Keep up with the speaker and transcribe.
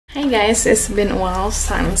Hey guys, it's been a while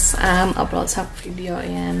since upload some video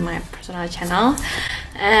in my personal channel,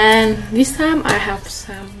 and this time I have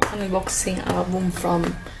some unboxing album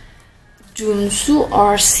from Junsu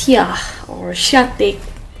or Xia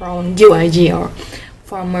from GYG, or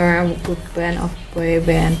former group band of boy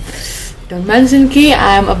band Dormanzinski.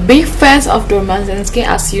 I'm a big fan of Dormanzinski,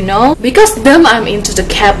 as you know, because them I'm into the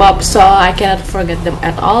K-pop, so I cannot forget them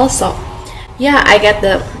at all. So yeah, I get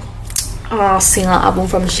the single album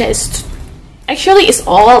from Xia. It's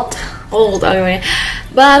old I mean,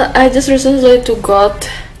 but I just recently got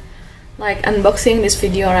like unboxing this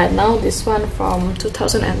video right now. This one from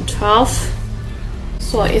 2012,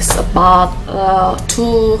 so it's about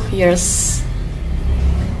 2 years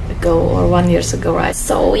ago or 1 year ago, right?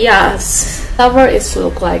 So yes, cover is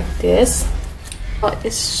look like this. I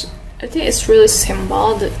think it's really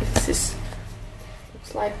simple. This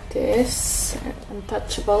looks like this,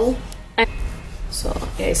 untouchable. So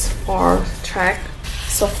it's 4 track.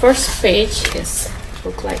 So first page is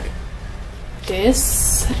look like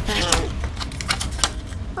this.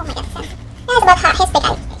 Oh my god, that's about half his big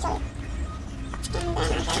eye, actually. And then oh my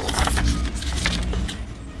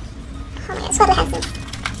god, it's what we have to.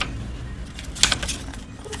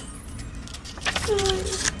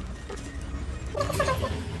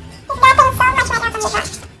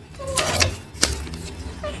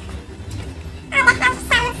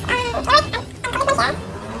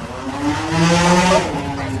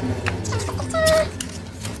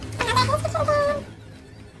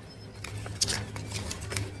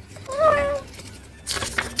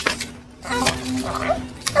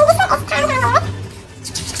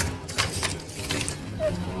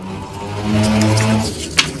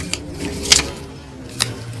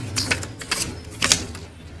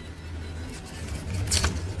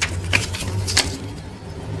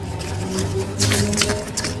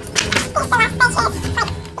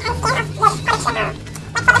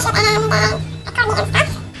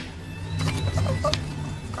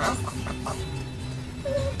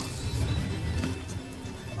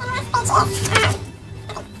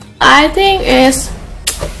 I think it's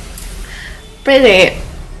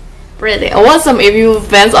pretty awesome if you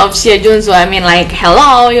fans of Xia Junsu. I mean, like,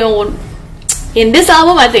 hello, you know, in this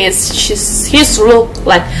album I think his look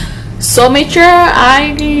like so mature.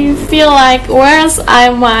 I feel like whereas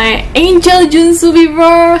I'm my angel Junsu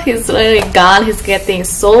before, he's really gone. He's getting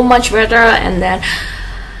so much better, and then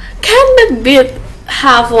kind of bit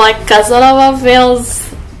have like Casanova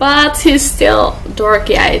feels, but he's still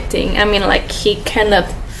dorky, I think. I mean, like, he cannot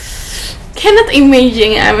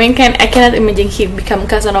imagine. I cannot imagine he become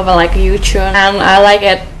Casanova like YouTube, and I like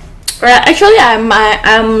it. Actually,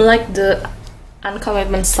 I'm like the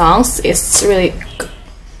Uncommitted songs. It's really,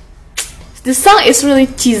 this song is really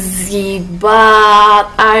cheesy, but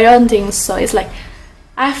I don't think so. It's like,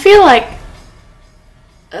 I feel like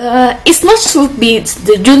it's not should be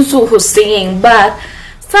the Junsu who's singing, but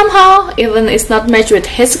somehow even it's not matched with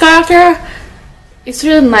his character. It's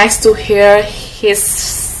really nice to hear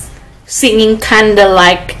his singing kinda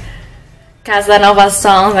like Casanova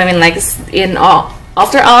songs. I mean, like,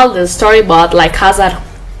 after all the story about like Casanova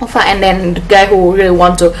and then the guy who really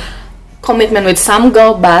want to commitment with some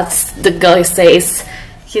girl, but the girl says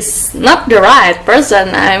he's not the right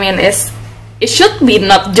person. I mean, it should be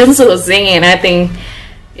not Junsu singing. I think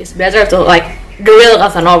it's better to like the real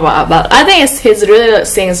Casanova, but I think his really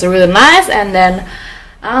sings really nice. And then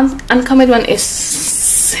Uncommitted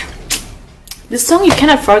is this song you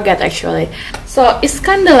cannot forget, actually. So it's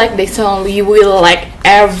kind of like the song you will like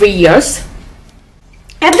every years.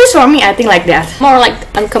 At least for me, I think like that. More like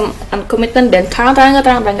Uncommitted than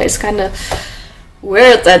Taranga. It's kind of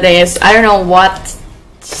weird. I think I don't know what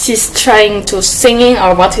she's trying to singing,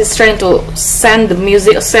 or what he's trying to send the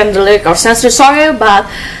music, or send the lyric, or send the story. But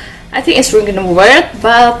I think it's really weird.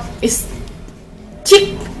 But it's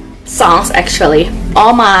cheap songs, actually.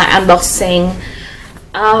 All my unboxing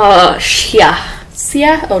Xia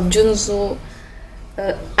or Junsu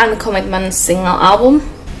Uncommitted single album.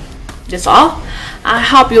 That's all. I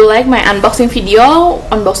hope you like my unboxing video.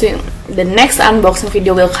 The next unboxing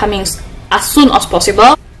video will coming as soon as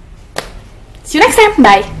possible. See you next time.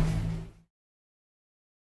 Bye.